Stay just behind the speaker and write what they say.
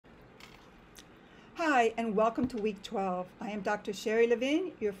Hi, and welcome to week 12. I am Dr. Sherry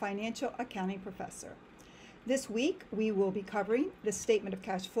Levin, your financial accounting professor. This week, we will be covering the statement of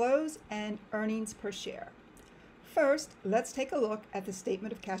cash flows and earnings per share. First, let's take a look at the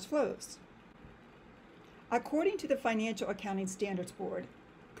statement of cash flows. According to the Financial Accounting Standards Board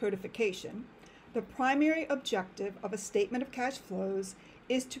codification, the primary objective of a statement of cash flows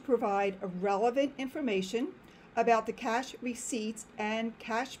is to provide relevant information about the cash receipts and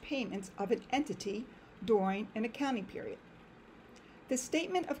cash payments of an entity during an accounting period. The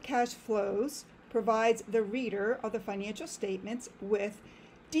statement of cash flows provides the reader of the financial statements with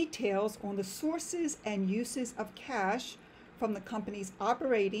details on the sources and uses of cash from the company's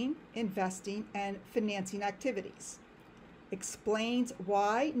operating, investing, and financing activities, explains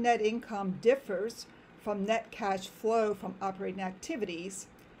why net income differs from net cash flow from operating activities,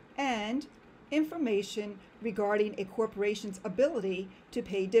 and information regarding a corporation's ability to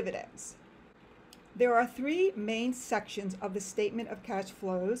pay dividends. There are three main sections of the statement of cash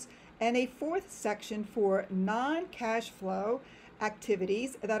flows and a fourth section for non-cash flow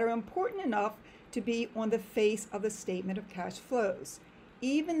activities that are important enough to be on the face of the statement of cash flows,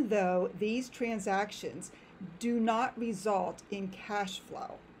 even though these transactions do not result in cash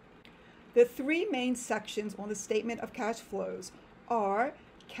flow. The three main sections on the statement of cash flows are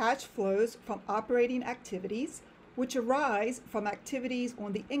cash flows from operating activities, which arise from activities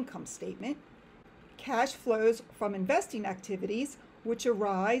on the income statement, cash flows from investing activities, which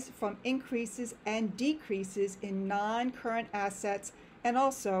arise from increases and decreases in non-current assets and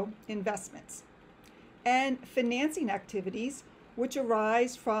also investments, and financing activities, which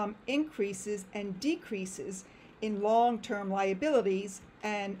arise from increases and decreases in long-term liabilities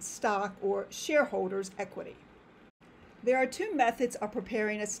and stock or shareholders' equity. There are two methods of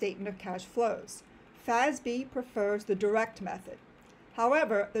preparing a statement of cash flows. FASB prefers the direct method.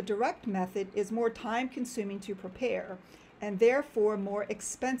 However, the direct method is more time-consuming to prepare and therefore more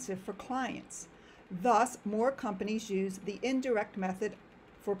expensive for clients. Thus, more companies use the indirect method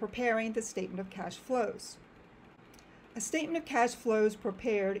for preparing the statement of cash flows. A statement of cash flows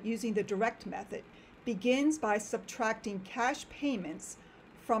prepared using the direct method begins by subtracting cash payments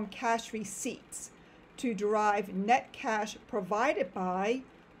from cash receipts to derive net cash provided by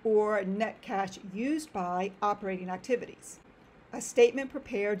or net cash used by operating activities. A statement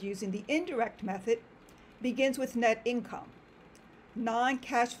prepared using the indirect method begins with net income.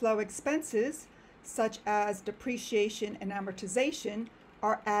 Non-cash flow expenses, such as depreciation and amortization,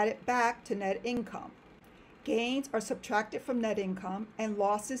 are added back to net income. Gains are subtracted from net income and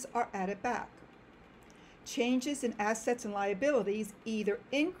losses are added back. Changes in assets and liabilities either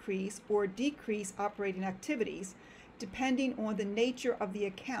increase or decrease operating activities depending on the nature of the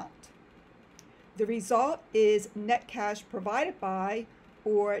account. The result is net cash provided by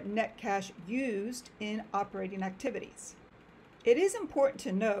or net cash used in operating activities. It is important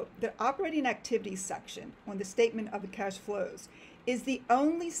to note that operating activities section on the statement of the cash flows is the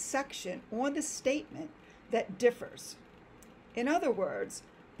only section on the statement that differs. In other words,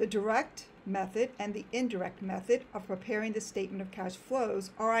 the direct method and the indirect method of preparing the statement of cash flows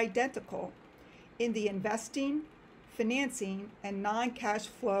are identical in the investing, financing, and non-cash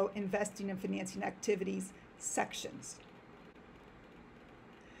flow investing and financing activities sections.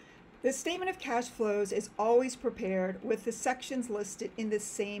 The statement of cash flows is always prepared with the sections listed in the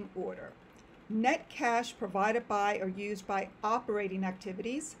same order: net cash provided by or used by operating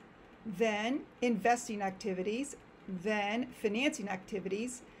activities, then investing activities, then financing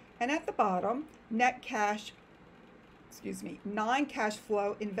activities, and at the bottom, non-cash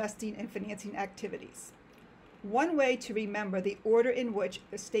flow investing and financing activities. One way to remember the order in which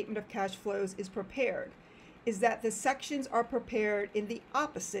the statement of cash flows is prepared is that the sections are prepared in the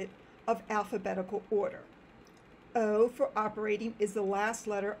opposite of alphabetical order. O for operating is the last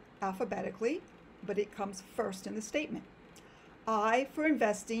letter alphabetically, but it comes first in the statement. I for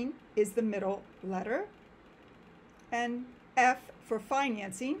investing is the middle letter, and F for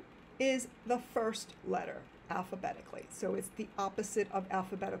financing is the first letter alphabetically, so it's the opposite of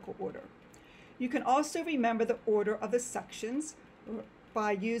alphabetical order. You can also remember the order of the sections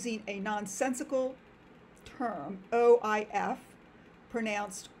by using a nonsensical term, OIF,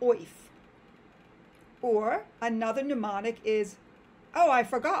 pronounced OIF. Or another mnemonic is, oh, I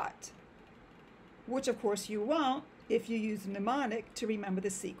forgot, which of course you won't if you use a mnemonic to remember the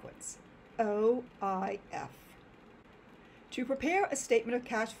sequence, OIF. To prepare a statement of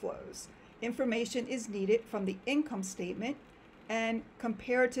cash flows, information is needed from the income statement and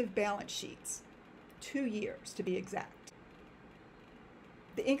comparative balance sheets, 2 years to be exact.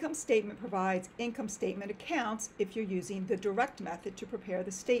 The income statement provides income statement accounts if you're using the direct method to prepare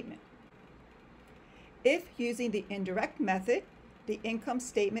the statement. If using the indirect method, the income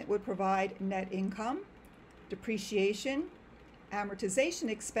statement would provide net income, depreciation, amortization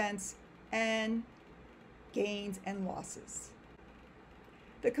expense, and gains and losses.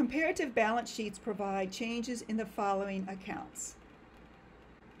 The comparative balance sheets provide changes in the following accounts: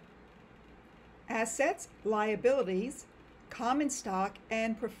 assets, liabilities, common stock,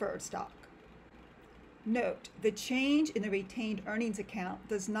 and preferred stock. Note, the change in the retained earnings account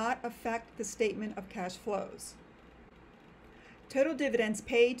does not affect the statement of cash flows. Total dividends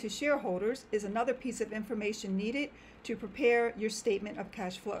paid to shareholders is another piece of information needed to prepare your statement of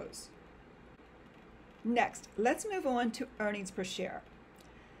cash flows. Next, let's move on to earnings per share.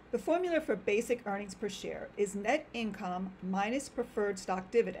 The formula for basic earnings per share is net income minus preferred stock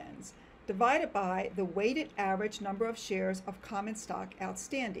dividends divided by the weighted average number of shares of common stock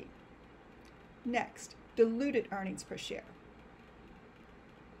outstanding. Next, diluted earnings per share.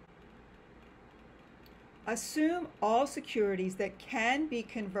 Assume all securities that can be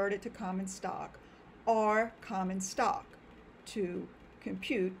converted to common stock are common stock to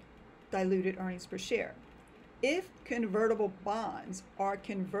compute diluted earnings per share. If convertible bonds are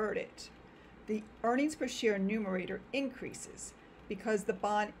converted, the earnings per share numerator increases because the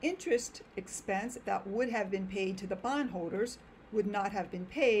bond interest expense that would have been paid to the bondholders would not have been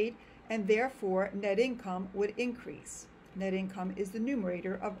paid, and therefore net income would increase. Net income is the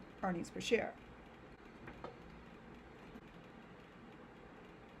numerator of earnings per share.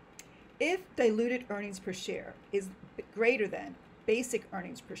 If diluted earnings per share is greater than basic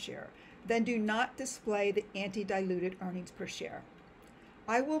earnings per share, then do not display the anti-diluted earnings per share.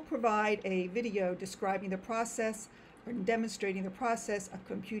 I will provide a video describing the process or demonstrating the process of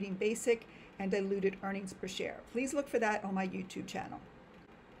computing basic and diluted earnings per share. Please look for that on my YouTube channel.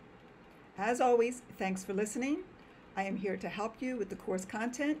 As always, thanks for listening. I am here to help you with the course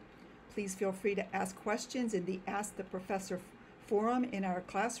content. Please feel free to ask questions in the Ask the Professor forum in our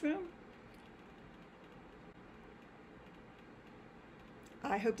classroom.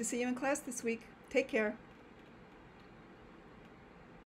 I hope to see you in class this week. Take care.